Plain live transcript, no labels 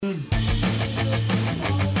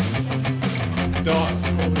dogs.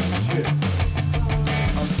 Holy shit.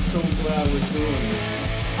 I'm so glad we're doing this.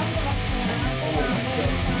 Oh my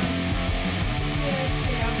god.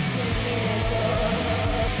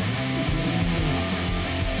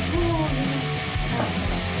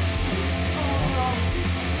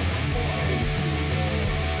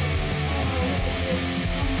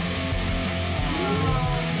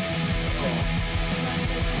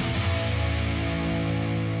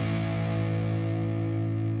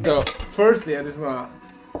 So, firstly, I just want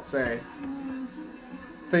to say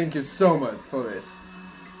thank you so much for this.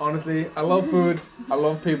 Honestly, I love food, I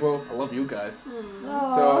love people, I love you guys.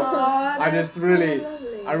 So, I just really,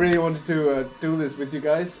 I really wanted to do this with you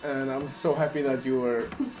guys, and I'm so happy that you were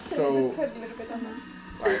so.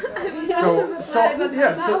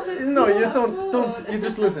 No, you don't, you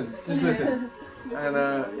just listen, and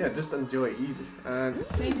yeah, just enjoy, eat, and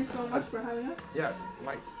Thank you so much for having us. yeah,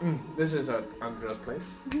 like this is Andrea's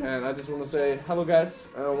place, and I just want to say hello, guys,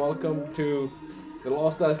 and welcome to the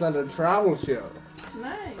Lost Icelander travel show.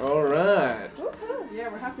 Nice. All right, Yeah,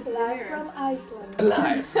 we're happy to be Live here. from Iceland.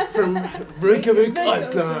 live from Reykjavik,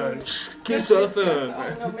 Iceland. Kiss Oh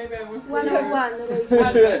no, maybe I won't. 101.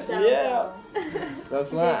 Yeah,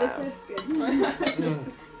 that's Yeah, live. this is good. Just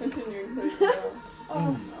continuing.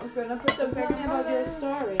 Oh, okay. Now put some talking about your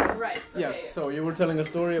story. Right. Yes. Okay. So you were telling a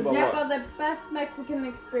story about Yeah, what? about the best Mexican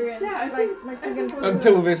experience. Yeah, I like think- Mexican I think- food.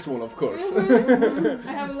 Until this one, of course.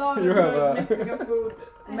 I have a lot of You have good a- Mexican food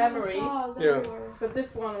memories. Yeah. But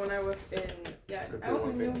this one, when I was in, Good I was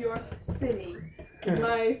one in thing. New York City with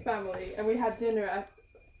my family, and we had dinner at,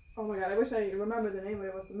 oh my god, I wish I remember the name, but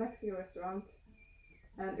it was a Mexican restaurant,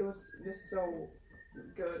 and it was just so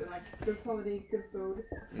good, and like good quality, good food.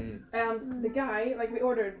 And the guy, like we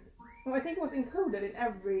ordered, well, I think it was included in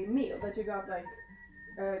every meal that you got, like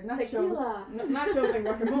nachos, Tequila. nachos and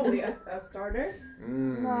guacamole as a starter.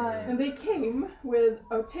 Nice. And they came with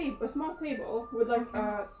a small table with like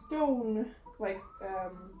a stone, like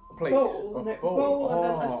Plate. bowl, A and bowl. and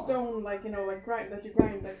then Oh. a stone, like grind that you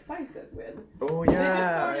grind like spices with. Oh And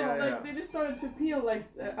yeah, they just started to peel like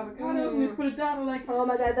avocados and just put it down and like Oh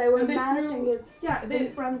my god, they were And they mashing threw- it yeah, in they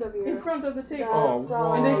front of you. in front of the table. Oh, That's so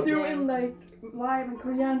wow. And they amazing. threw in like lime and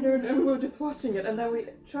coriander, and we were just watching it. And then we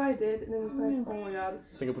tried it, and it was like, oh my god,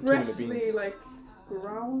 I think I put too many freshly beans. like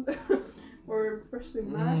ground or freshly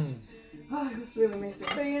mashed. Oh, it was really amazing.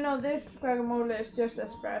 So you know this guacamole is just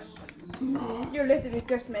as fresh. You literally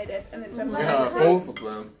just made it and it's amazing. Yeah, both of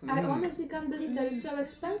them. I honestly can't believe that it's so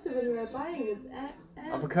expensive when you are buying it.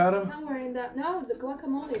 Avocado? Somewhere in that. No, the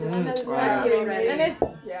guacamole, the one that is Oh, right yeah. here already. And it's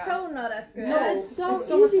Yeah. so not as good. No. It's so It's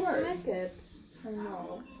so much easy to work. make it. I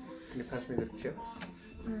know. Can you pass me the chips?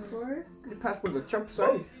 Of course. Can you pass me the chips,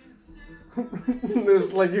 eh?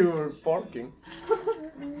 It's like you were barking.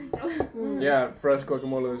 Yeah, fresh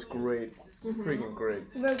guacamole is great. It's freaking great.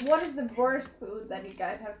 But what is the worst food that you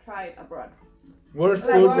guys have tried abroad? Worst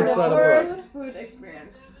Like, food what we is tried the abroad. worst food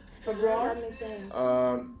experience? Abroad. Let me think.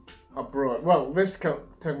 Abroad. Well, this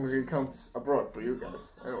technically counts abroad for you guys.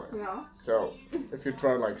 Anyway. Yeah. So, if you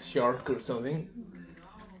try like shark or something,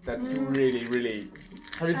 that's really, really.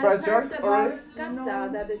 Have you tried I've shark heard about already?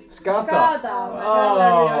 Skata, that it Skata.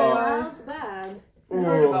 Oh. smells bad. I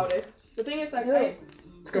heard about it. The thing is, like,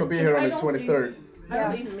 It's gonna be here on I the don't 23rd. I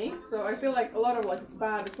don't eat meat, so I feel like a lot of like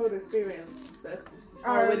bad food experiences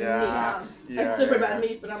are with Yeah. meat. Yeah, Like super yeah, bad yeah.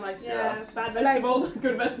 meat, but I'm like, Yeah. bad vegetables,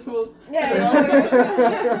 good vegetables. Yeah.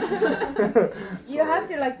 Yeah. You have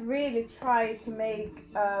to like really try to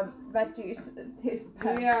make veggies taste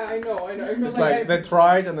bad. Yeah, I know. I feel It's like they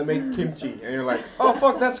tried and they made kimchi, and you're like, oh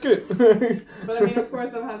fuck, that's good. But I mean, of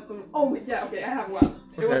course, I've had some. Oh yeah, okay, I have one.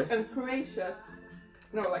 It was in Croatia's.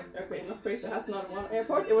 No, like okay, not Croatia has not one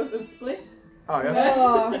airport. It was in Split. Oh yeah.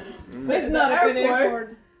 Oh, Mm. it's not a good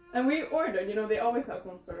airport. And we ordered. You know, they always have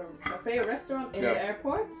some sort of cafe or restaurant in Yeah. the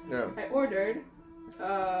airport. Yeah. I ordered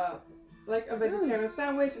like a vegetarian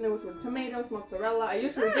sandwich, and it was with tomatoes, mozzarella. I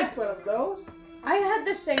usually get one of those. I had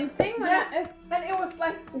the same thing when Yeah. And it was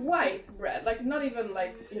like white bread, like not even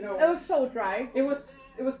like it was so dry. It was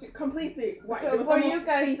completely white. It So was for you almost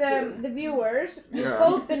guys, see-through. the viewers, you've Yeah.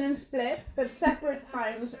 both been in Split, but separate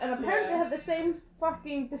times, and apparently Yeah. had the same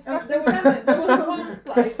fucking And disgusting there was sandwich. one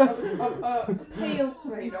slice of pale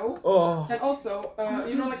tomato, Oh. and also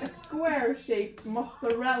like a square-shaped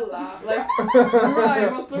mozzarella, like dry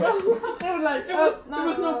mozzarella. They were like, There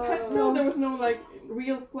was no pesto. There was no like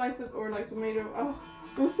real slices or like tomato. Oh,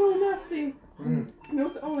 it was so nasty. Mm. And it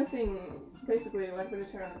was the only thing basically like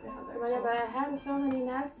vegetarian that they had there. But yeah, so- but I had so many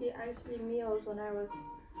nasty actually meals when I was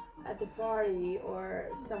at the party or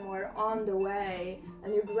somewhere on the way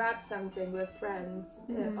and you grab something with friends,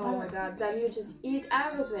 oh my god, then you just eat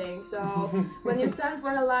everything. So when you stand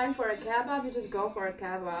for a line for a kebab, you just go for a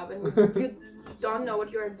kebab and you don't know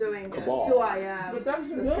what you're doing at 2 a.m. with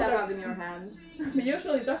kebab in your hand. But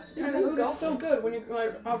usually that kind of food is so good when you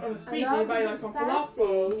go out on the street and you buy like some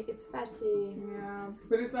falafel. It's fatty. Yeah,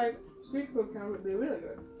 but it's like street food can be really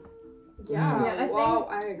good. Yeah,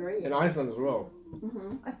 I agree. In Iceland as well.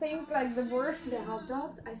 I think like the worst. The hot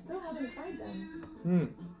dogs, I still haven't tried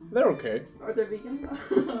them. They're okay. Are they vegan?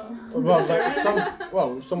 Well, like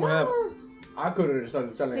some have. I could have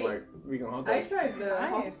started selling like vegan hot I dogs. tried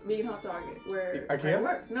the vegan hot dog where IKEA? I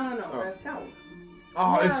work. No, Scout.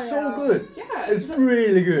 Oh, it's so good. Yeah, It's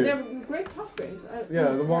really good. They have great toppings.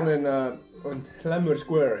 Yeah, the one in Lemmer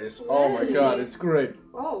Square is. Oh my god, it's great.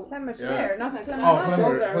 Whoa. Lemmer Yeah. Square, not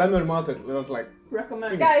Oh, Lemmer Market. That's like.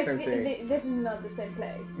 Recommend. Guys, Same thing. this is not the same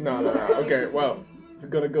place. No. Okay, well, if you're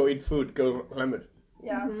gonna go eat food, go Lemmer.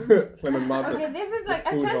 Yeah. Lemmer Market. Okay, this is like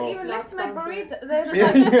I Food can't hall. even Not lift my sponsored. burrito. There's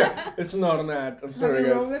Yeah, like yeah, it's not an ad. I'm Have sorry, you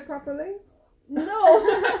guys. rolled it properly? no.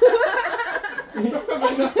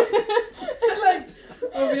 Probably not. Like,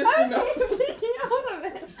 obviously not. Thinking out of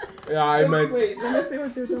it. Yeah, I meant Wait, let me see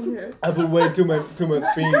what you've done here. I put way too much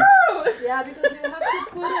beans. Yeah, because you have to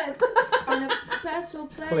put it on a special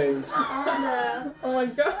place on the Oh my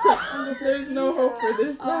god. on the There's no hope for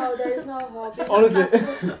this. Oh, there is no hope. You Honestly.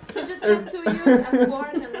 just have to use a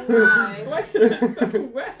fork and a knife. Why is it so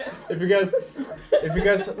wet? If you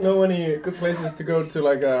guys know any good places to go to,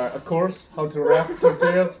 like a course how to wrap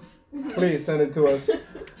tortillas, please send it to us.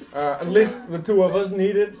 At least the two of us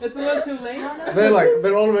need it. It's a little too late.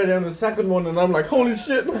 They're already on the second one, and I'm like, holy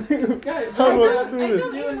shit! Guys, How do I I do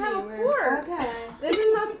don't this? even have a fork. Okay. This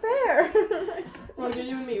is not fair. well,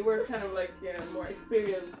 you and me, we're kind of like more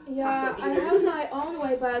experienced. Yeah, taco I eaters. have my own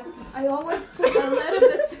way, but I always put a little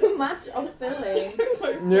bit too much of filling.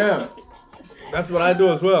 Yeah, that's what I do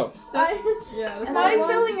as well. Yeah. And My I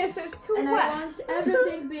want- feeling is there's too And I wet. want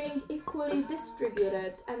everything being equally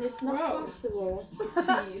distributed, and it's not Wow. possible.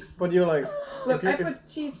 cheese. But you're like, Look, if you, I if, put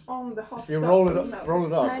cheese on the hot if you stuff. roll it so up, no. roll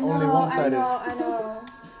it up. I know, Only one side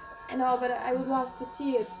I know, but I would love to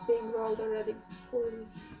see it being rolled already fully.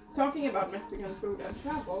 Talking about Mexican food and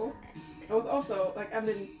travel, I was also like I've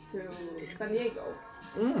been to San Diego,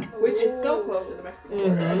 which is so close to the Mexican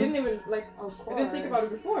border. I didn't even like. Of I course. didn't think about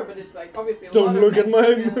it before, but it's like obviously a Don't lot look of at my.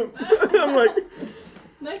 Mexican- I'm like,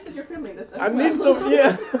 Nice that you're filming this. As I well. need some.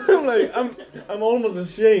 Yeah, I'm like, I'm almost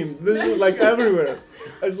ashamed. This is like everywhere.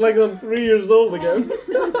 It's like I'm 3 years old again.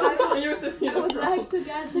 And you're sitting in I the would front. like to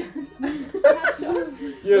get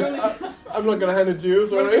nachos. Yeah, I'm not gonna hand it to you.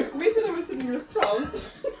 Sorry. We should have been sitting in the front.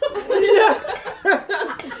 Yeah.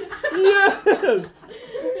 Yes.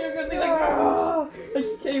 You're gonna see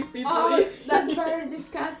like cave people. Oh, that's very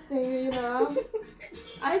disgusting, you know.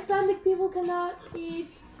 Icelandic people cannot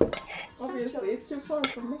eat. Obviously, it's too far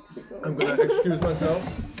from Mexico. I'm gonna excuse myself.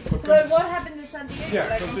 But what happened to San Diego? Yeah,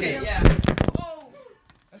 Like, continue. Okay, yeah. Oh.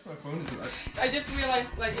 That's my phone, isn't it? I just realized,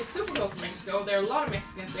 like, it's super close to Mexico. There are a lot of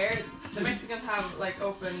Mexicans there. The Mexicans have, like,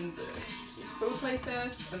 opened food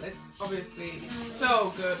places, and it's obviously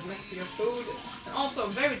so good Mexican food, and also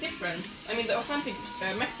very different. I mean, the authentic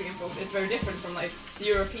Mexican food is very different from, like, the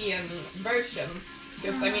European version.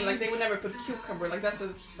 Because, I mean, like, they would never put cucumber, like, that's a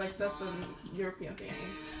European thing, I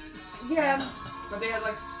think. Yeah. But they had,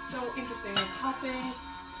 like, so interesting toppings.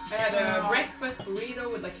 I had a breakfast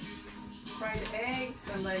burrito with, like, fried eggs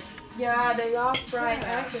and, like, Yeah, they love fried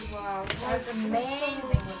Yeah. eggs as well. That's That's amazing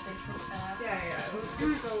what they put there. yeah, it was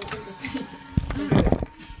just so interesting.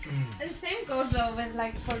 And the same goes though with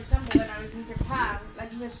like, for example, when I was in Japan, like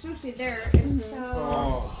the sushi there is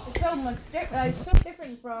so much so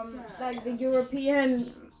different from like the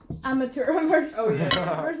European amateur version,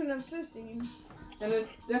 version of sushi. And it's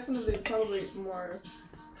definitely probably more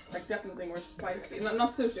spicy.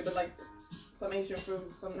 Not sushi, but like some Asian food,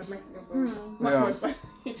 some Mexican food, much more spicy.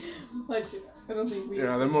 Like I don't think we.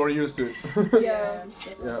 Yeah, they're more used to it. Yeah,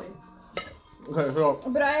 definitely. Okay, so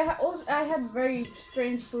But I had very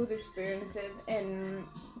strange food experiences in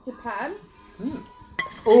Japan.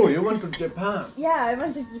 oh, you went to Japan. Yeah, I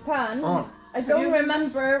went to Japan. Oh, I don't you-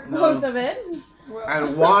 remember No. most of it. Well,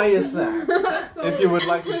 and why is that? that's so If you would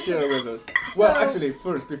like to share with us. Well, So- actually,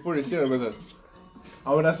 first, before you share with us,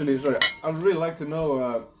 I would really like to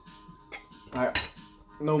know,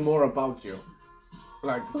 know more about you.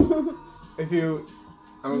 Like, if you,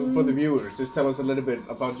 for the viewers, just tell us a little bit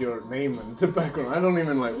about your name and the background. I don't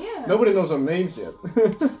even Yeah. nobody knows our names yet.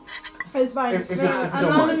 It's fine. If you don't mind.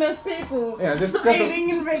 Anonymous people. Yeah, just Dating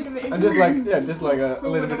in Reykjavik. and just like a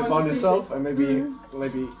little bit about yourself and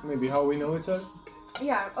maybe how we know each other.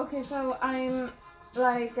 Yeah. Okay. So I'm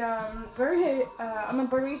like I'm a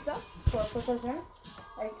barista for Podsession.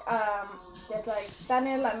 Like just like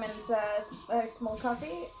Daniel, I'm in a small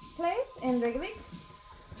coffee place in Reykjavik.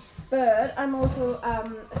 But I'm also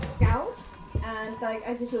a scout, and like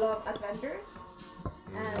I just love adventures.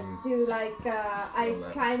 And do like ice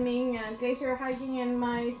climbing and glacier hiking in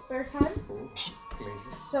my spare time.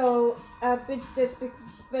 So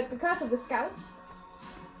but because of the scouts,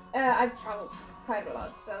 I've traveled quite a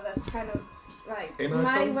lot. So that's kind of like In my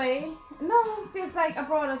Iceland? way. No, just like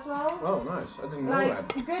abroad as well. Oh, nice! I didn't know Like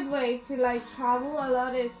that. a good way to like travel a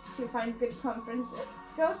lot is to find good conferences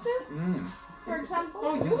to go to. For example.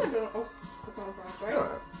 Oh, you went to a conference, right?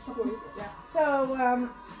 Yeah. A couple weeks ago, yeah. So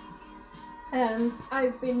and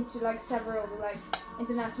I've been to like several like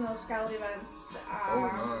international scout events.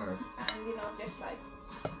 Oh, nice. And you know, just like,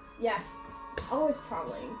 yeah, always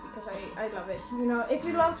traveling because I love it. You know, if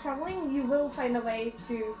you love traveling, you will find a way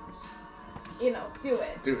to, you know, do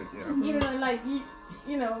it. Do it, yeah. Even though like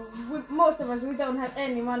you know, most of us we don't have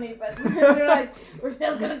any money, but we're like we're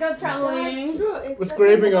still gonna go traveling. That's true. It's We're the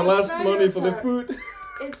scraping thing our about last money for the prioritize. food.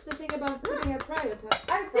 It's the thing about putting a priority.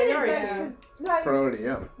 I did it, Priority. like Priority,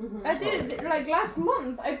 yeah. I did it like last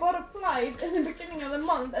month. I bought a flight in the beginning of the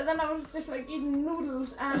month, and then I was just like eating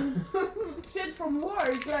noodles and shit from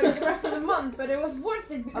work like the rest of the month. But it was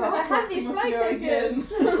worth it because I had these flight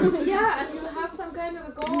tickets. Yeah, and you have some kind of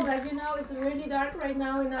a goal. Like, you know, it's really dark right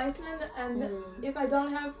now in Iceland, and if I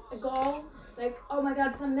don't have a goal, like, oh my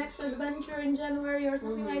god, some next adventure in January or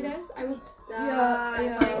something like this, I would die.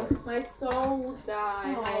 Yeah, Like, my soul would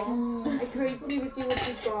die. My creativity would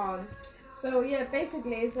be gone. So yeah,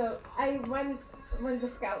 basically, so I went with the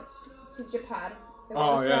scouts to Japan. It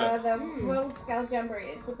Oh, was yeah. the World Scout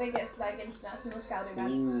Jamboree. It's the biggest like international scout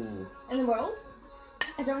event in the world.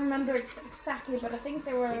 I don't remember exactly, but I think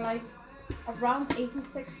there were like around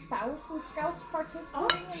 86,000 scouts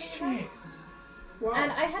participating in the event. Wow.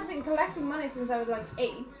 And I had been collecting money since I was like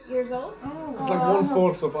 8 years old. It's like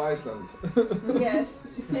 1/4 of Iceland. Yes,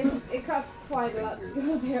 it cost quite a lot to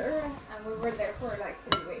go there, and we were there for like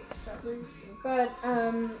 3 weeks. So. But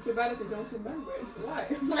Too bad if you don't remember it. Why?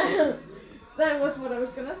 that was what I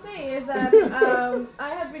was gonna say. Is that I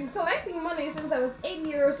had been collecting money since I was 8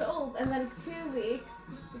 years old, and then 2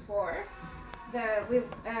 weeks before we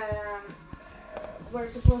were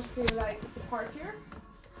supposed to like departure.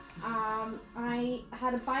 I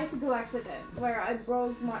had a bicycle accident where I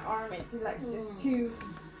broke my arm into like just 2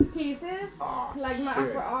 pieces, like my shit.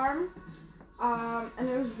 upper arm, and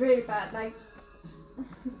it was really bad. Like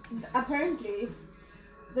apparently,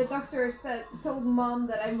 the doctor told Mom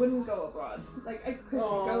that I wouldn't go abroad. Like I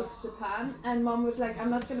couldn't go to Japan, and Mom was like,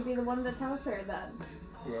 "I'm not gonna be the one that tells her that."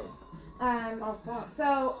 Well,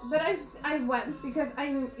 So, but I went because I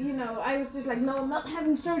was just like, no, I'm not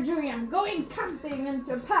having surgery. I'm going camping in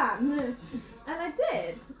Japan, and I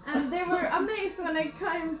did, and they were amazed when I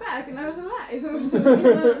came back and I was alive.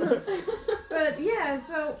 But yeah,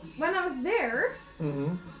 so when I was there,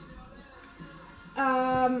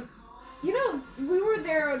 you know, we were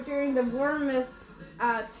there during the warmest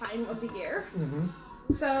time of the year.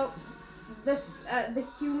 So the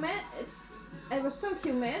humid. It was so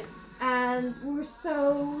humid, and we were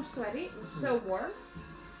so sweaty, it was so warm,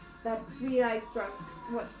 that we like drank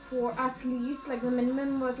at least like the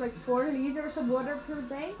minimum was like 4 liters of water per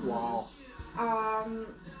day. wow.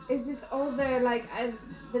 It's just all the like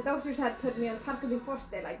the doctors had put me on Parco di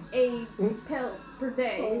Forte like 8 pills per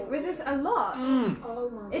day, which is a lot. Oh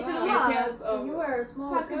my god. It's a lot. You were a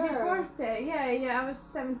small Parco di girl. Forte, yeah, I was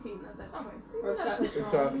 17 at that point.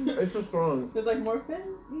 It's so strong. There's like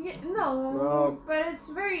morphine? Yeah, no, but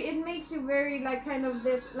it makes you very like kind of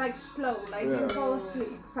this like slow, like you fall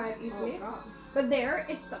asleep quite easily. Oh, God. But there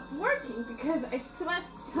it stopped working because I sweat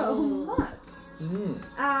so much.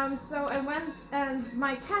 So I went and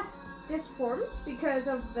my cast disformed because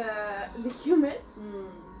of the humid.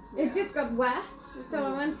 It just got wet. So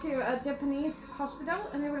I went to a Japanese hospital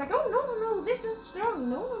and they were like, "Oh no, this is not strong.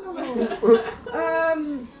 No."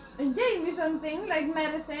 And gave me something like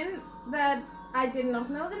medicine that I did not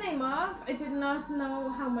know the name of. I did not know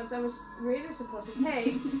how much I was really supposed to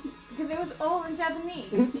take because it was all in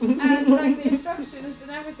Japanese and like the instructions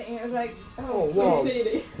and everything. I was like, Oh, wow.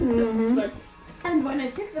 Shady. Like, And when I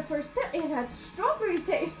took the first pill, it had strawberry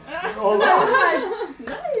taste. Oh, And I was wow. like,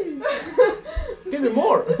 nice. Give me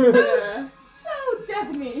more. Yeah. so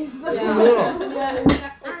Japanese. Yeah.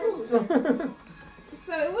 So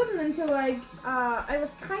so it wasn't until like I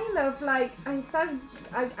was kind of like I started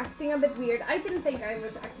acting a bit weird. I didn't think I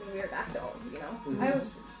was acting weird at all, you know. Mm-hmm. I was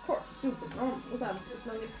of course super normal. I was just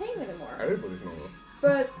not in pain anymore. Everybody's normal.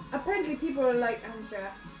 But apparently people are like,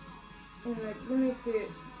 Andrea, like you need to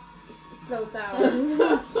slow down.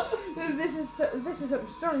 this is some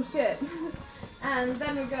strong shit. And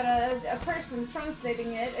then we got a person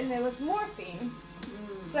translating it, and it was morphine.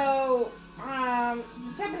 So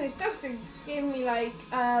Japanese doctors gave me like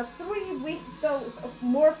a 3-week dose of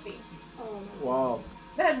morphine. Oh, Wow.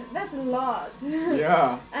 That's a lot.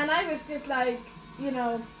 Yeah. And I was just like, you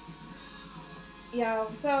know, yeah.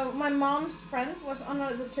 So my mom's friend was on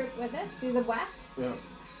the trip with us. She's a vet. Yeah.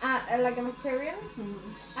 Like a veterinarian.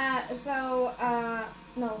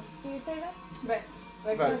 No, do you say that? Vet.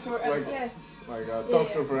 Like Vets, for like- animals. Like a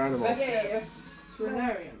doctor for animals.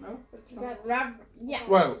 Veterinarian, no? Yeah.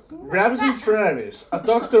 Well, Ravs and Travis, a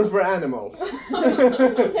doctor for animals.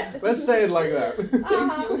 Let's say it like that.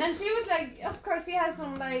 And she was like, of course, she has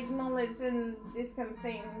some like knowledge in these kind of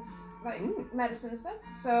things, like medicine stuff.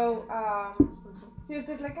 So she was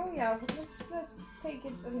just like, oh yeah, let's take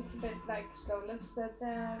it a little bit like slow. Let's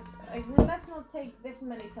not take this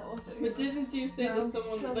many pills. But didn't you say that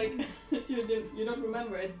someone slowly. like you don't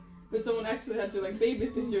remember it? But someone actually had to like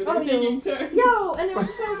babysit you. They Oh, were taking turns. Yo, and it was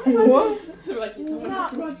so funny. What? They were like, someone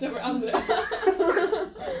has to watch over Andrea.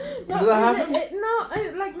 Did that happen?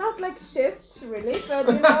 Not like shifts really, but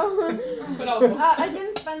you know. But also. I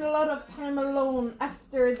didn't spend a lot of time alone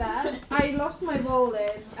after that. I lost my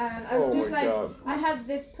wallet, and I was Oh just my like, God. I had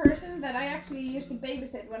this person that I actually used to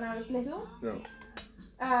babysit when I was little.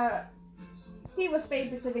 Yeah. She was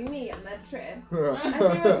babysitting me on that trip, Yeah. and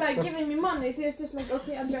she was like giving me money. She was just like,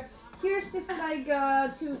 okay, Andrea, here's this like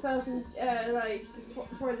 2,000 like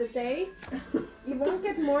for the day. You won't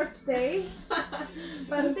get more today.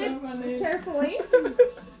 Spend That's so it funny. carefully.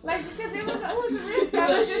 Like, because it was always a risk.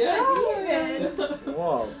 I was just like, leave it.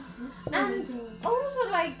 Wow. And also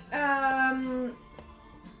like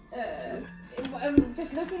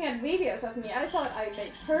just looking at videos of me, I thought I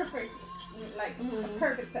made perfect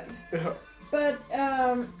sense. Yeah. But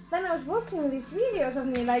then I was watching these videos of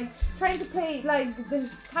me like trying to play like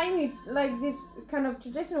this tiny like this kind of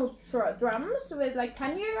traditional drums with like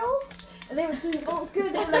 10-year-olds, and they were doing all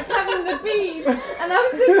good. They were like having the beat, and I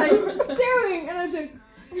was just like staring, and I was like.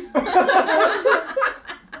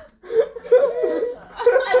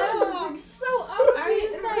 And I was like so ugly. Are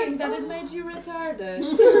you saying that it made you retarded?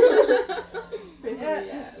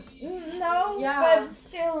 No, Yeah. but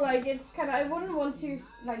still, like it's kind of. I wouldn't want to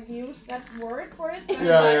like use that word for it. But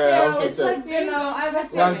Yeah, I was It's gonna like say. being You know, I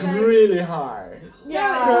was just Like like, really high.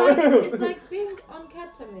 it's like being on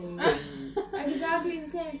ketamine. Exactly the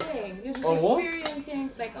same thing. You're just On what?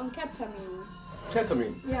 experiencing like on ketamine.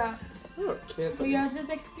 Ketamine. Yeah. Oh, So ketamine. you're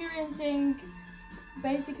just experiencing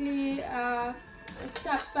basically a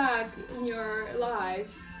step back in your life.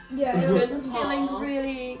 yeah, You're just feeling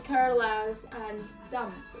really careless and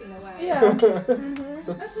dumb in a way. yeah.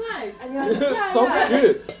 That's nice. And you're Sounds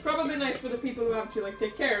good. Probably nice for the people who actually like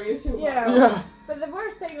take care of you too. Yeah. Yeah. But the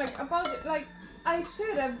worst thing, like about it, like I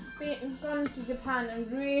should have gone to Japan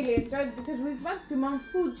and really enjoyed it because we went to Mount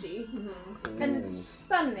Fuji and it's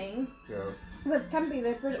stunning. Yeah. But can be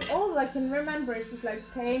there, but all I can remember is just like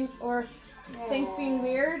pain or things being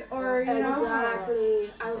weird or you know.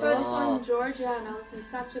 Exactly. I was But- also in Georgia and I was in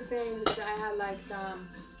such a pain because I had like some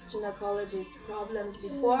gynecologist problems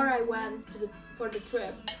before I went for the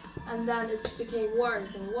trip, and then it became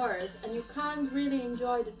worse and worse, and you can't really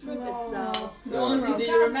enjoy the trip itself. The only thing that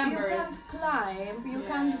you remember you is can't climb, you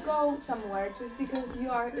can't go somewhere just because you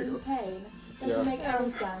are in pain. Doesn't make any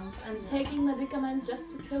sense, and taking medicament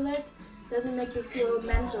just to kill it doesn't make you feel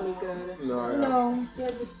mentally good. No, yeah. No. You're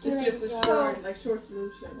just killing. it's just a short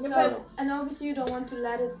solution. So, and obviously you don't want to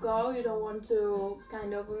let it go, you don't want to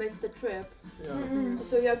kind of miss the trip. Yeah.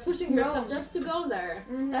 So you're pushing No. yourself just to go there.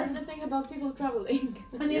 That's the thing about people traveling.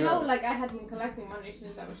 And you know, like I had been collecting money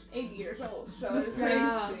since I was 8 years old, so That's it's crazy.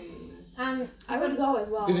 like, and I would go as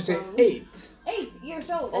well. Did you say so- 8? 8 years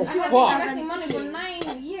old, Oh, and I had fuck. been collecting money for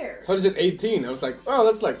 9 years. How is it 18? I was like, oh,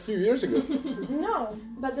 that's like a few years ago. No.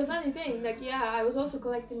 But the funny thing, like I was also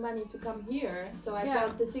collecting money to come here. So I Yeah.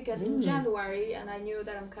 bought the ticket in January and I knew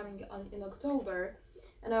that I'm coming in October.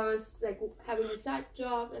 And I was like having a side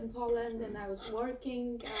job in Poland and I was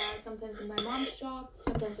working sometimes in my mom's shop,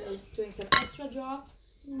 sometimes I was doing some extra job.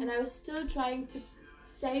 And I was still trying to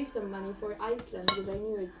save some money for Iceland because I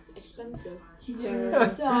knew it's expensive. Yeah.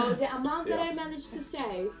 So the amount that Yeah. I managed to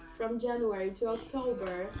save from January to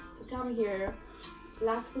October to come here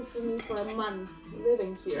lasted for me for a month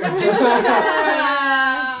living here.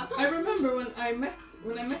 I remember when I met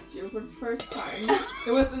when I met you for the first time.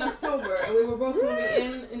 It was in October, and we were both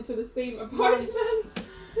moving into the same apartment.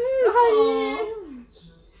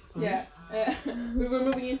 Yeah, we were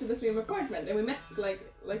moving into the same apartment, and we met like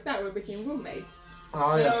that. We became roommates.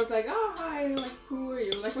 Oh, And yeah. I was like, oh hi, like who are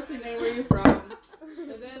you? Like what's your name? Where are you from? And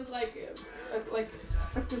then like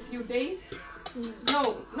after a few days,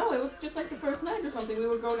 no, it was just like the first night or something. We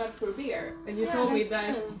were going out for a beer, and you told me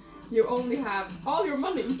that you only have all your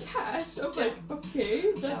money in cash. I was like,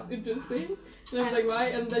 okay, that's interesting. And I was like, why?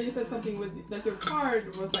 And then you said something with that your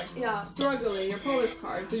card was like struggling, your Polish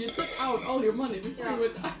card. So you took out all your money before you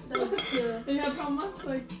went out. And you had how much?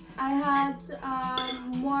 Like I had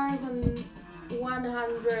more than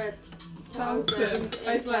 100,000 in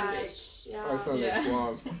Icelandic. cash. Yeah. Icelandic,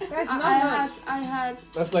 wow. That's not much. I had.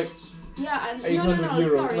 That's like Yeah, and 800 no,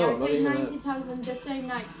 euro. sorry, No, I not paid even that. 90,000 the same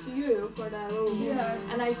night to you for the room. Yeah.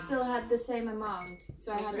 And I still had the same amount.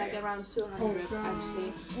 So I had like around 200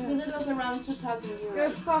 actually. Because it was around 2,000 It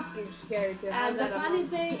was euros. fucking scary to have And the that funny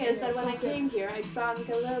amount. thing is that when I came here, I drank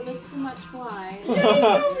a little bit too much wine on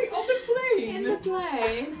the plane. in the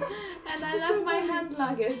plane, and I left my hand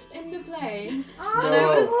luggage in the plane, Oh. and I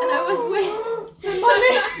was waiting.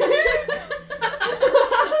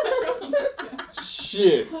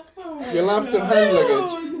 shit. You left your hand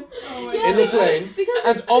luggage Yeah, in the plane, because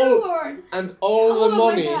and it's all- steward. and all the of my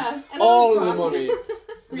money, cash, and I was all the drunk. money.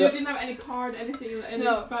 You didn't have any card, anything, any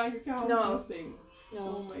No. bank account, No. nothing. Oh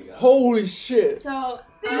No. my god. Holy shit. So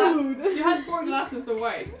Dude, you had 4 glasses of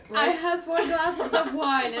wine. I Right? had 4 glasses of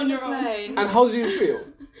wine On in the your own. plane. And how did you feel?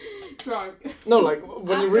 Drunk. No, like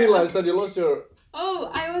when you After- realized that you lost your. Oh,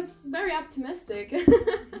 I was very optimistic.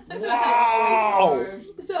 Wow!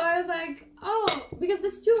 So I was like, oh, because the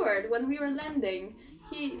steward, when we were landing,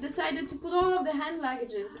 he decided to put all of the hand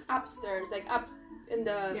luggages upstairs, like up in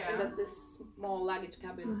this small luggage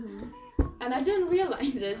cabin. And I didn't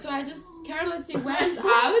realize it, so I just carelessly went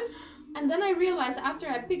out. And then I realized after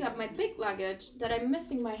I picked up my big luggage that I'm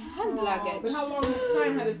missing my hand luggage. But how long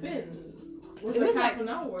time had it been? It was half like an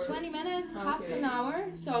hour. 20 minutes, half Okay. an hour.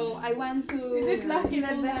 So I went to. You're just lucky that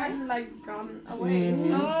people they there. hadn't like gone away.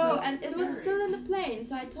 Mhm. Oh, That's and it was scary. still in the plane,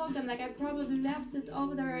 so I told them like I probably left it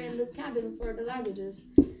over there in this cabin for the luggages.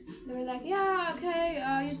 They were like, yeah, okay,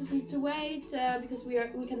 you just need to wait because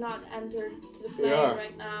we cannot enter to the plane Yeah.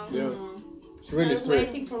 right now. Yeah. It's So I really was strict.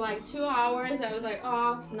 waiting for like 2 hours. I was like,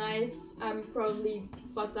 oh, nice. I'm probably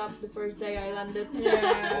fucked up the first day I landed.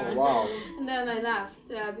 Yeah. Oh, wow. And then I left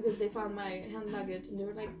because they found my hand luggage and they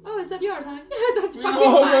were like, oh, is that yours? I'm like, yeah, that's fucking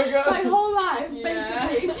Oh my God. my whole life, Yeah.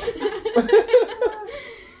 basically.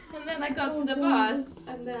 And then I got to the bus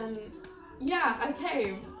and then, yeah, I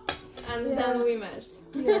came. And then we met.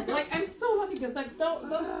 Like I'm so lucky because like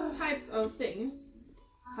those types of things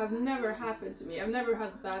have never happened to me. I've never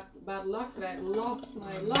had that bad luck that I lost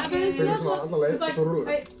my luggage. it's Fyrir not- svona alla leið, It's like, svo rúlur.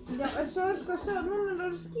 Já, en svo er sko svo núna er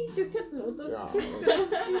það skítur kjöldinu og Já. það fiskur og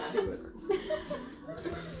skítur.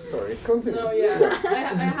 Sorry, continue. No, yeah. I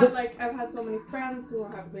had like I've had so many friends who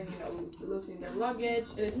have been losing their luggage.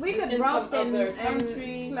 And it's We got in robbed some in other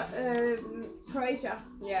country. Croatia.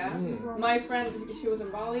 Yeah. Mm. My friend, she was in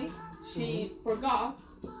Bali. She forgot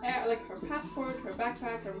like her passport, her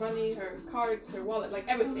backpack, her money, her cards, her wallet, like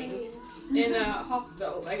everything in a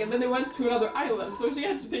hostel. Like, and then they went to another island, so she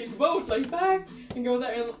had to take the boat like back and go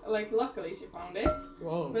there. And like, luckily she found it.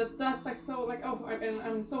 Wow. But that's like so like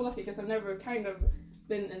I'm so lucky because I've never kind of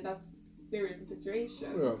been in that serious situation.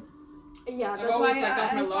 Yeah. Yeah, I've that's always, why like, got my I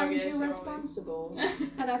find luggage, you I've always- responsible.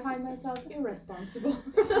 And I find myself irresponsible.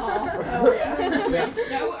 Oh yeah. Yeah.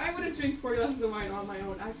 Yeah, I wouldn't drink 4 glasses of wine on my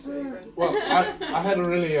own actually. But Well, I had a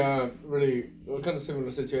really kind of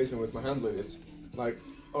similar situation with my hand luggage. Like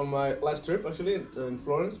on my last trip actually in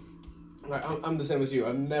Florence, like I'm the same as you.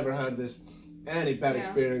 I've never had any bad Yeah.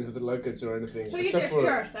 experience with the luggage or anything, So you except just for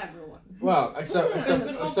cursed everyone. well, except but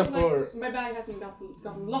also, except for like, my bag hasn't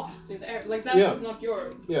gotten lost in the air. Like that's Yeah. not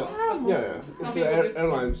your yeah fault, but yeah. some It's people the just-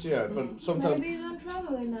 airlines, yeah. But sometimes, Maybe you don't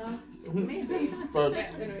travel enough. Maybe. but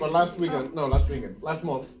Yeah, anyway. but last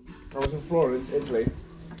month, I was in Florence, Italy,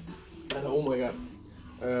 and oh my god,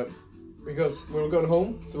 because we were going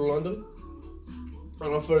home to London,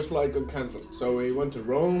 and our first flight got cancelled. So we went to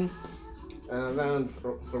Rome, and then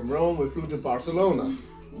from Rome we flew to Barcelona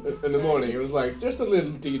in the morning. It was like just a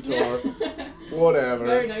little detour, whatever.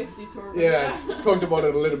 Very nice detour. but Yeah, talked about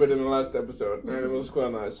it a little bit in the last episode, and it was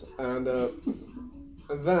quite nice. And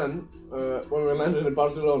then when we landed in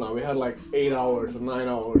Barcelona, we had like 8 hours or 9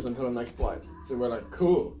 hours until the next flight. So we're like,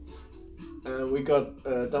 cool. And we got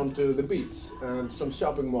down to the beach and some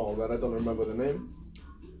shopping mall that I don't remember the name.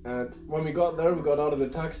 And when we got there, we got out of the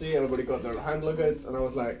taxi. Everybody got their hand luggage, and I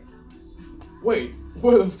was like, wait,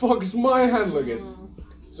 where the fuck is my hand luggage?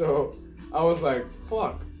 So I was like,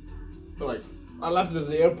 fuck. Like, I left it at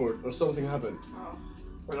the airport or something happened.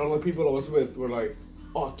 And all the people I was with were like,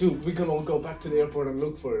 oh dude, we can all go back to the airport and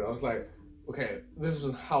look for it. I was like, okay, this was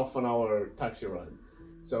a half an hour taxi ride.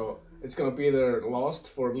 So it's gonna be there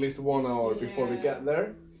lost for at least 1 hour before we get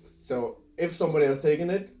there. So if somebody has taken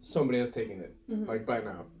it, somebody has taken it, like by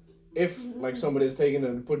now. If like somebody has taken it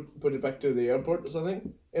and put it back to the airport or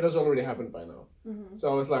something, it has already happened by now. So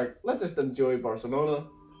I was like, let's just enjoy Barcelona,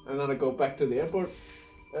 and then I go back to the airport,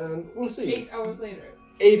 and we'll see. 8 hours later.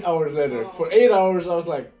 8 hours later. For 8 hours, I was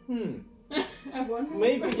like, I wonder.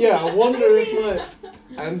 maybe, I wonder if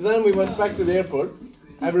my... And then we went back to the airport,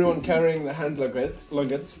 everyone carrying the hand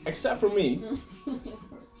luggage, except for me,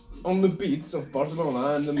 on the beach of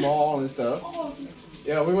Barcelona and the mall and stuff.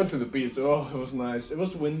 Yeah, we went to the beach. Oh, it was nice. It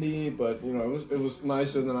was windy, but you know, it was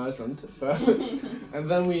nicer than Iceland. And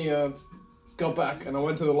then we got back, and I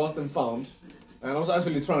went to the Lost and Found. And I was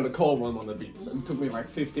actually trying to call one on the beach. It took me like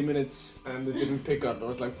 50 minutes, and it didn't pick up. I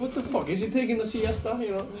was like, what the fuck? Is he taking a siesta?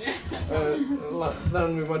 You know?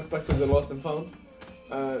 Then we went back to the Lost and Found.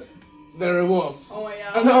 There it was. Oh my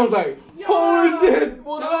god. And I was like, holy shit!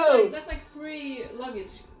 What the hell? That's like free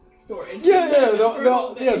luggage storage. Yeah.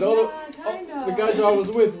 The The guys I was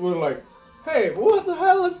with were like, hey, what the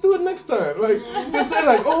hell? Let's do it next time. Like, just say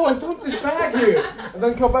like, oh, I found this bag here, and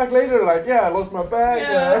then come back later like, yeah, I lost my bag.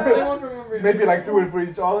 Yeah, they won't remember. Maybe like do it for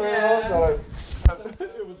each other. Yeah. So like,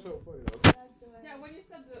 it was so funny. Yeah, when you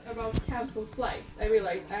said about cancelled flights, I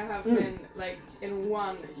realized I have been like in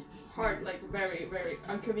one hard, like very, very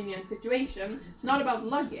inconvenient situation. Not about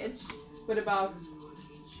luggage, but about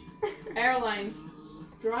airlines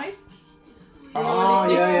strike. You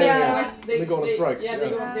know, They go on a strike. Yeah, they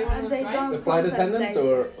go on a strike. The flight attendants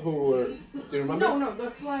or who were? Do you remember? No,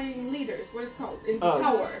 the flying leaders. What is it called? In the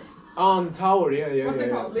tower. On tower, yeah. What's it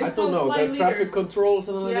called? I don't know. The traffic control or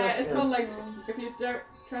something like that. Yeah, it's called like if you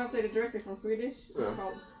translate it directly from Swedish, it's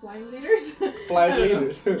called flying leaders. Flight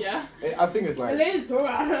leaders. Yeah. I think it's like. Ledtrådar.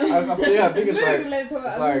 I think it's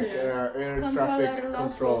like air traffic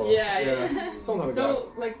control. Yeah. Something like that.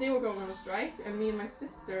 So like they were going on a strike, and me and my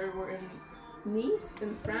sister were in Nice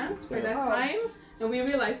in France by that time, and we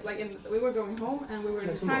realized like we were going home, and we were in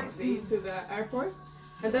a taxi to the airport,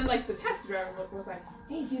 and then like the taxi driver was like,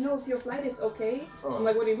 hey, do you know if your flight is okay? I'm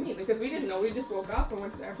like, what do you mean? Because we didn't know. We just woke up and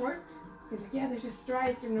went to the airport. He's like, yeah, there's a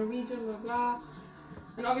strike in Norwegian, blah blah.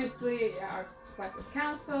 And obviously our flight was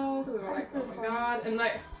cancelled. We were like, oh my god. And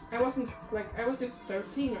like I was just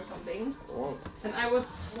 13 or something. And I was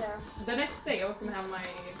the next day I was gonna have my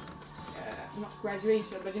not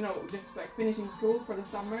graduation, but you know, just like finishing school for the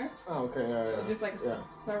summer. Oh, okay, yeah. Just like a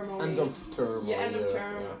ceremony. End of term. Yeah, end of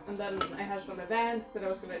term. Yeah. And then I had some events that I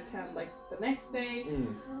was gonna attend like the next day.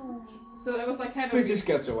 So it was like kind of busy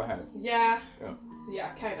schedule ahead. Yeah,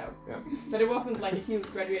 kind of. Yeah. But it wasn't like a huge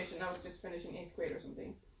graduation. I was just finishing 8th grade or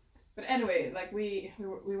something. But anyway, like we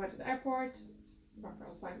went to the airport.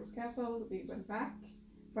 Our flight was cancelled. We went back,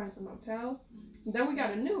 found some hotel. And then we got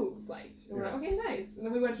a new flight. And we're like, okay, nice. And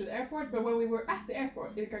then we went to the airport. But when we were at the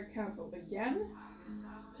airport, it got cancelled again.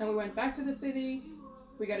 And we went back to the city.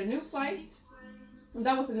 We got a new flight. And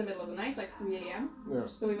that was in the middle of the night, like 3 a.m. Yeah.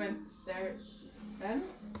 So we went there then,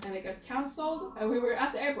 and it got cancelled. And we were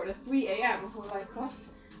at the airport at 3 a.m. We're like, what?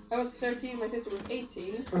 I was 13, my sister was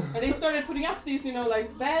 18. And they started putting up these, you know,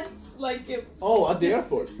 like beds, like... at the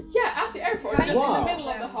airport? Yeah, at the airport, just in the middle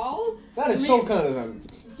of the hall. That is so kind of them.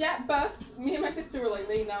 Yeah, but me and my sister were like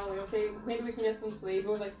laying down, like, okay, maybe we can get some sleep. It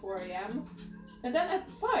was like 4 a.m. And then at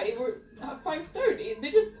 5 or 5:30,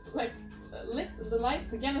 they just like lit the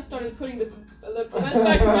lights again and started putting the beds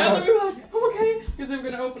back together. We were like, oh, okay, because they were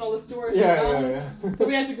gonna open all the stores. Yeah. So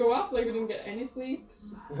we had to go up, like we didn't get any sleep.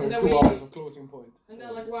 And then 2 hours of closing point. And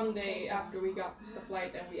then like one day after we got the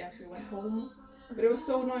flight and we actually went home. But it was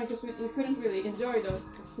so annoying because we couldn't really enjoy those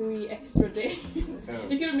 3 extra days. Yeah.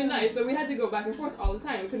 It could have been nice, but we had to go back and forth all the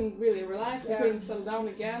time. We couldn't really relax. We couldn't settle down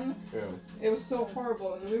again. Yeah. It was so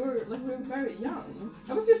horrible, and we were very young.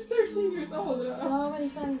 I was just 13 years old. So many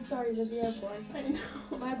funny stories at the airport. I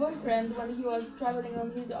know. My boyfriend, when he was traveling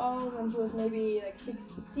on his own, when he was maybe like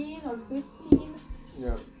 16 or 15,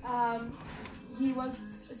 he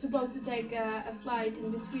was supposed to take a flight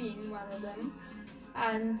in between one of them.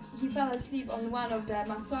 And he fell asleep on one of the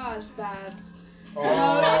massage beds. You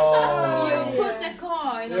put a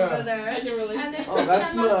coin over there, and it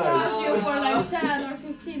can massage you for like 10 or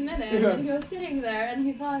 15 minutes. And he was sitting there, and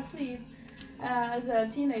he fell asleep as a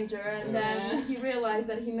teenager. And then he realized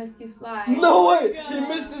that he missed his flight. No way! He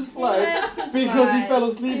missed his flight because he fell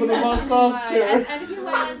asleep in a massage chair. And he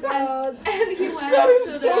went and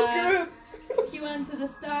he went went to the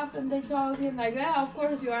staff and they told him like, yeah, of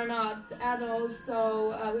course you are not adults, so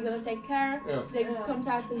we're gonna take care. Yeah. They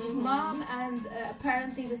contacted his mom, and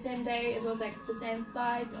apparently the same day it was like the same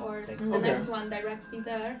flight or the next one directly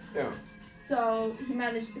there. Yeah. So he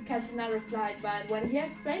managed to catch another flight, but when he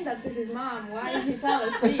explained that to his mom why he fell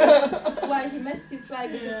asleep, why he missed his flight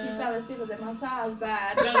because he fell asleep at the massage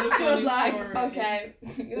bed, she was like, story. Okay,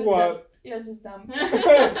 you're just dumb.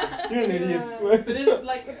 You're an idiot. But it's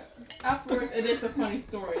like afterwards, it is a funny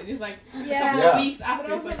story. It's like a couple of weeks after,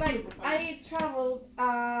 but also it's like super funny. I traveled.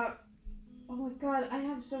 Oh my god, I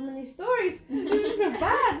have so many stories. This is so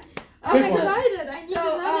bad. I'm excited. I need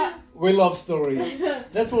another. We love stories.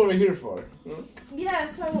 That's what we're here for. Yeah.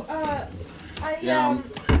 So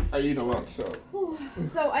I eat a lot, so.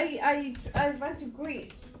 So I went to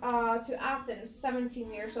Greece, to Athens,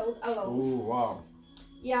 17 years old, alone. Oh wow.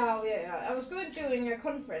 Yeah. I was doing a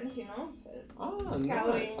conference,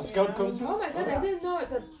 scouting. Nice. A scout conference? Oh my god, I didn't know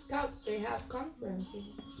that scouts they have conferences.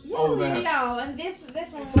 Yeah, and this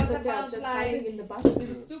one was about just like hiding in the butt.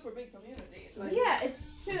 It's a super big community. Like,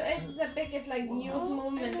 it's the biggest like youth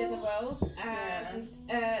movement in the world, and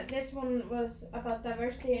this one was about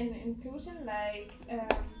diversity and inclusion, like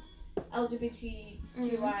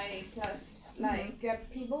LGBTQI plus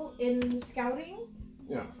people in scouting.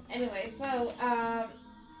 Yeah. Anyway, so I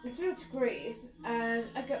flew to Greece, and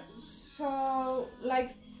I got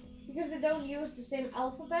because they don't use the same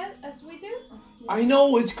alphabet as we do. I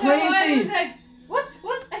know, it's crazy. So I was like, what?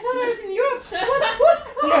 I thought I was in Europe. What?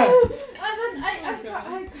 Yeah. And then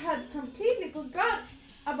I had completely forgot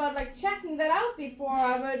about like checking that out before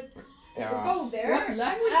I would go there. What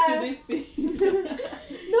language do they speak?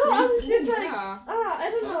 No, I was just like, I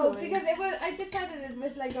don't know, Totally. because I decided it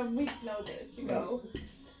with like a week notice to go,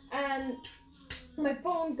 and my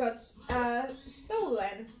phone got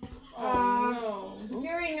stolen.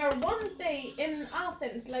 During our one day in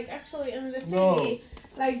Athens, like actually in the city,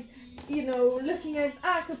 looking at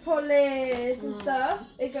Acropolis and stuff,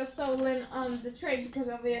 it got stolen on the train because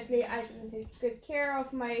obviously I didn't take good care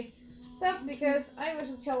of my stuff because I was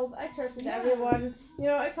a child, I trusted everyone,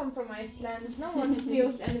 I come from Iceland, no one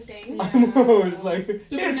steals anything. I know, it's like,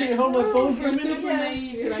 here, can you hold my phone for a minute? Super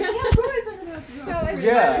naive. Like,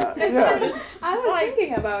 I was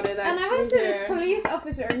thinking about it actually. And I went to this police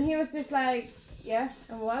officer and he was just like, yeah,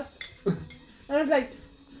 and what? And I was like,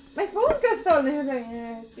 my phone got stolen. And he was like,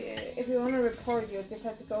 if you want to report, you just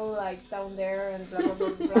have to go like down there and blah blah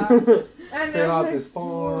blah blah. And fill out this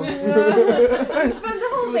form. I spent the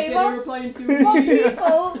whole day while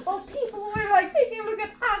people were like taking a look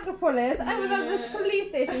at Acropolis. I was at this police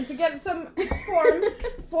station to get some form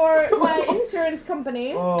for my insurance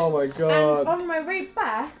company. Oh my god. And on my way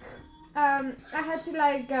back, I had to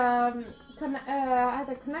I had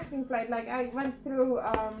a connecting flight. Like I went through,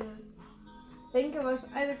 I think it was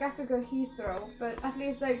either Gatwick or Heathrow, but at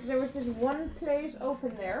least like there was this one place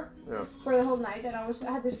open there for the whole night, and I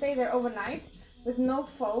had to stay there overnight with no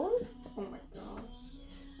phone. oh my gosh.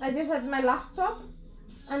 I just had my laptop,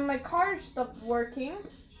 and my card stopped working.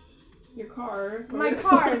 Your car. My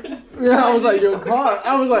card. Yeah, I was like, your car.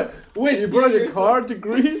 I was like, wait, you brought your car to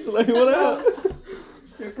Greece? Like, what happened?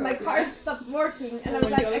 My card stopped working, and I was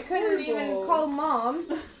like, I couldn't even call mom,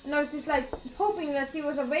 and I was just like hoping that she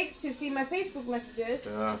was awake to see my Facebook messages.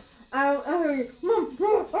 Yeah. I was like, Mom,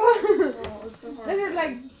 It's so hard. and they're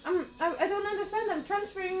like, I don't understand. I'm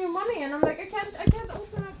transferring you money, and I'm like, I can't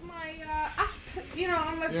open up my app,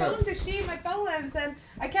 on my phone to see my balance, and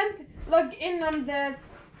I can't log in on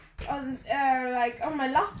my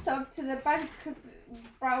laptop to the bank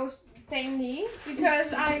browse thingy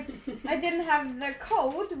because I didn't have the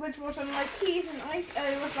code which was on my keys, and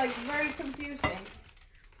it was like very confusing.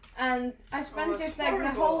 And I spent just like the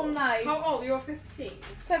whole night. How old? You were 15.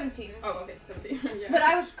 17. Oh, okay, 17. Yeah. But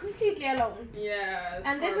I was completely alone. Yeah.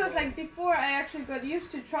 And this was like before I actually got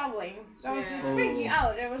used to traveling, so I was just freaking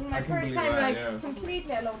out. It was my first time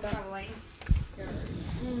completely alone traveling.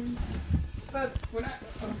 But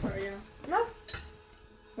no.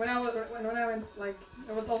 When I went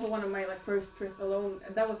it was also one of my first trips alone.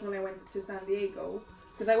 That was when I went to San Diego,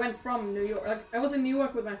 because I went from New York. I was in New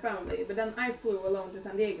York with my family, but then I flew alone to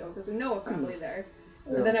San Diego because we know a family there.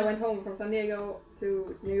 Yeah. And then I went home from San Diego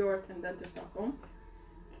to New York and then to Stockholm.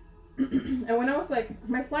 And when I was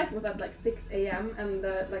my flight was at 6 a.m. and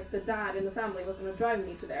the dad in the family was gonna drive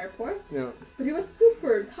me to the airport. Yeah. But he was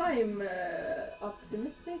super time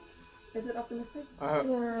optimistic. Is it optimistic? I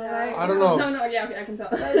don't know. No, yeah, okay, I can tell.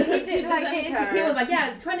 He was like,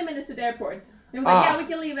 20 minutes to the airport. He was like, we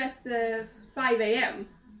can leave at 5 a.m.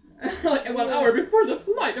 1 hour before the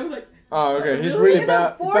flight. I was like, Oh, okay. He's really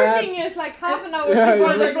bad. Boarding is like half an hour Yeah, before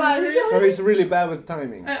he's the really- flight. So he's really bad with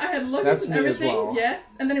timing. I had luggage That's and me as everything, well.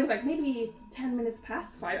 yes. And then it was like maybe 10 minutes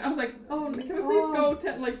past 5. I was like, oh, can we please go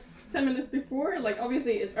 10 minutes before? Like,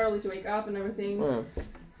 obviously it's early to wake up and everything. Yeah.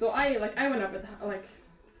 So I went up at like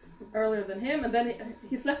earlier than him, and then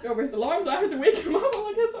he slept over his alarm, so I had to wake him up. I'm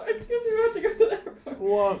like, sorry, excuse me, we have to go to the airport.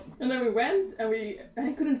 What? And then we went, and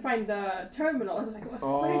I couldn't find the terminal. I was like,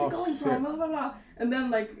 where is it going from? Blah, blah, blah. And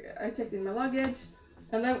then like I checked in my luggage,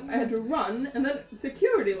 and then I had to run, and then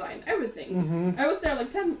security line, everything. Mm-hmm. I was there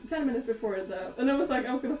like 10 minutes before and it was like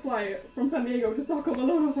I was gonna fly from San Diego to Stockholm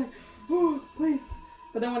alone. I was like, oh, please.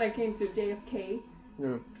 But then when I came to JFK,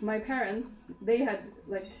 my parents, they had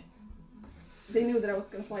like, they knew that I was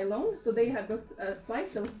gonna fly alone, so they had booked a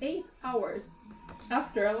flight that was 8 hours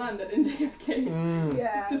after I landed in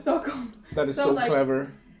JFK to Stockholm. That is So I so was like,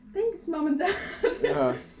 clever. Thanks, Mom and Dad.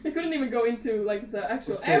 Yeah. I couldn't even go into like the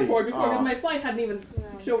actual The city. airport before because Ah. my flight hadn't even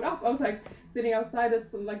showed up. I was like sitting outside at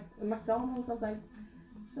some like a McDonald's. I was like,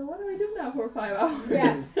 so what do I do now for 5 hours?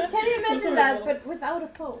 Yes. Can you imagine That's that, horrible. but without a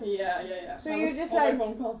phone? Yeah. So I you're was just on my like-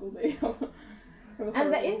 phone constantly. It was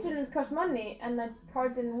And the horrible. internet cost money, and the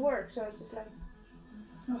card didn't work, so it's just like,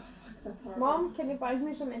 Oh, fuck, that's horrible. Mom, can you buy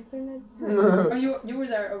me some internet? Oh, you were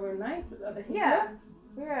there overnight? At the Yeah.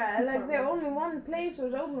 Yeah, That's like the horrible. only one place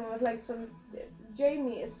was open was like some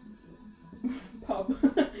Jamie's. pub.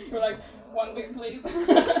 You're like, one beer, please.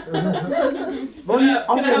 One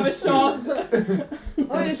Can I have a orange shot? juice.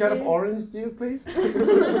 One shot of Honestly. orange juice, please.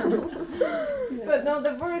 But no,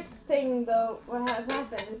 the worst thing though, what has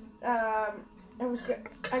happened is,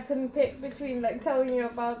 I couldn't pick between like telling you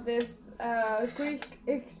about this Greek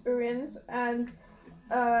experience and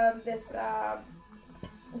this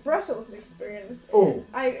Brussels experience. Oh.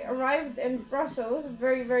 I arrived in Brussels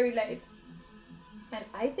very, very late, and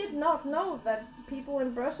I did not know that people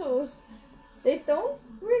in Brussels, they don't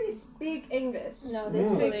really speak English. No, they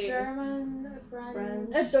Mm. speak German,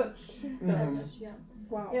 French, Dutch. Dutch, yeah,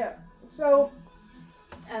 Wow. Yeah. So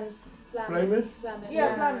and Flemish? Flemish.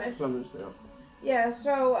 yeah, Flemish. Flemish, yeah. Yeah.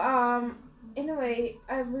 So in a way,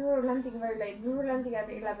 we were landing very late. We were landing at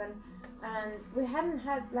 11, and we hadn't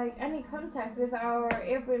had like any contact with our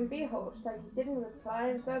Airbnb host. Like he didn't reply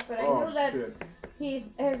and stuff. But I Oh knew that shit. his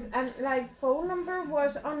and like phone number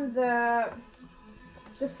was on the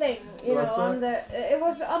thing, you know, Website? on the it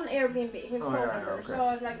was on Airbnb, his Oh, phone yeah, number. okay. So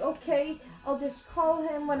I was like, okay, I'll just call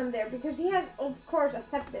him when I'm there because he has of course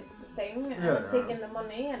accepted the thing and Yeah. taken the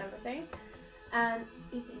money and everything, and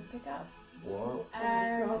he didn't pick up. Wow.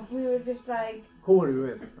 And God. we were just like, Who were you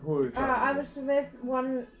with? Who were you traveling I was with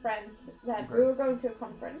one friend that we Okay. were going to a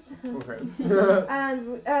conference. with? Okay.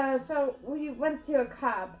 And so we went to a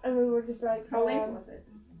cab and we were just like, How late was it?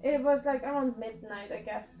 It was like around midnight, I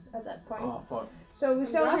guess, at that point. Oh fuck. So we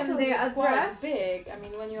showed him the is address. quite big. I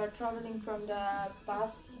mean, when you are traveling from the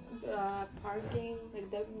bus parking,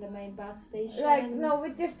 like the main bus station. Like no, we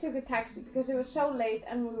just took a taxi because it was so late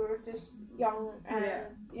and we were just young and Yeah.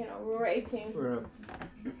 you know we were 18. Yeah.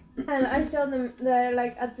 And I showed him the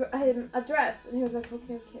like address and he was like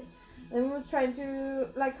okay. Then we were trying to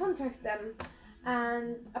like contact them,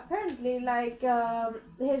 and apparently like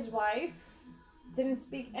his wife didn't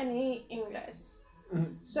speak any English.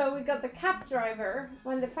 Mhm. So we got the cab driver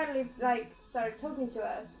when they finally like started talking to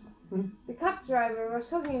us. Mhm. The cab driver was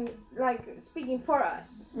talking like speaking for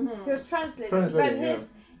us. Mm-hmm. He was translating, Translating, but yeah. his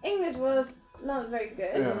English was not very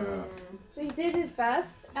good. Yeah. So he did his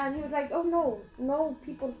best, and he was like, "Oh no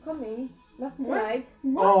people coming, not What? tonight."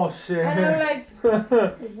 Oh shit. And I'm like,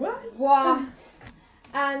 What? "What?"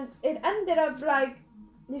 And it ended up like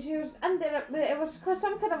it was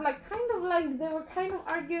some kind of like they were kind of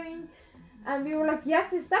arguing, and we were like,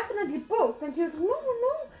 "Yes, it's definitely booked," and she was like,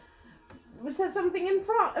 "No." We said something in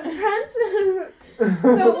French.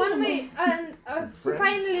 So when we French?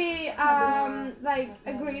 finally like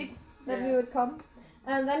agreed that we would come,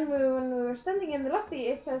 and then when we were standing in the lobby,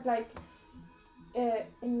 it says like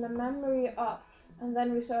in the memory of, and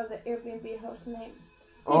then we saw the Airbnb host name.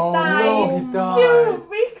 Oh died no, he 2 died.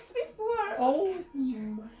 weeks before, Oh.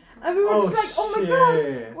 and we were just like, "Oh my god!"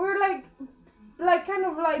 shit. We were like kind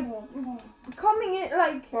of like coming in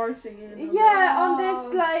like. Forcing it. Yeah, on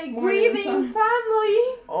this like Morning grieving sun.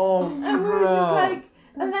 Oh family, and we were just crap. like,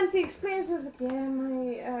 and then she explains, she was like, "Yeah,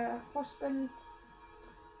 my husband,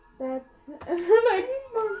 dead," and we're like,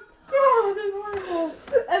 "Oh my god, it's horrible."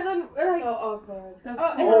 And then we're like, So awkward. That's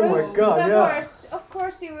it Oh was my god, the yeah. worst. Of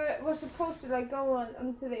course, he was supposed to like go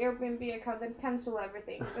onto the Airbnb account and cancel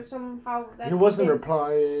everything, but somehow that He wasn't didn't-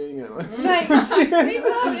 replying. And Like, we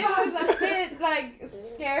thought it was a bit like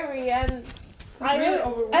scary, and really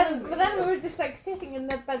overwhelming. But then we were just like sitting in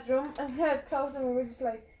that bedroom and we had clothes and we were just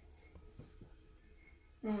like.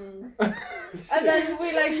 And then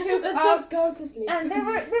we like took Let's off, just go to sleep. and they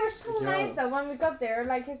were so nice though when we got there.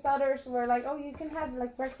 Like his daughters were like, oh, you can have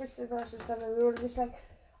like breakfast with us and stuff, and we were just like,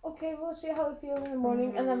 okay, we'll see how we feel in the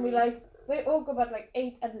morning. And then we woke up at like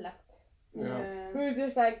 8 and left. Yeah. We were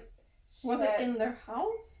just like, was it in their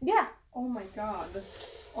house? Yeah. Oh my god.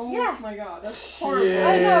 My god, that's Shit. horrible.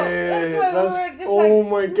 I know. That's why we were just oh like.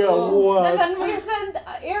 my god, what? And then we sent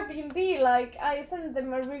Airbnb, like I sent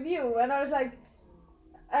them a review, and I was like,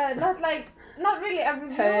 not really a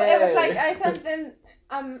review. Hey. It was like I sent them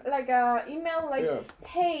like a email like,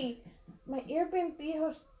 hey, my Airbnb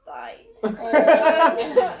host died.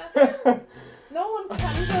 No one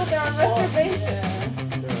canceled their reservation,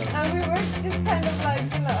 and we were just kind of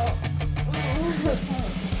like, you know.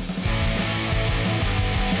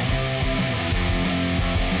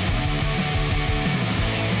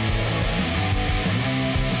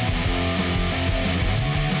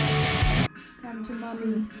 Come to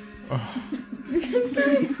mommy.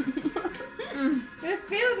 It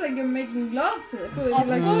feels like you're making love to the food. Of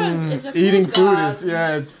Like, course, it's a Eating food food god. is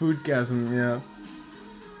it's foodgasm, yeah.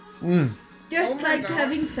 Just Oh my like God.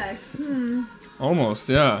 having sex. Almost,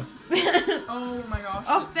 yeah. Oh my gosh.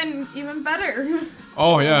 often even better.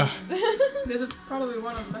 Oh yeah. This is probably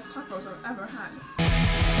one of the best tacos I've ever had.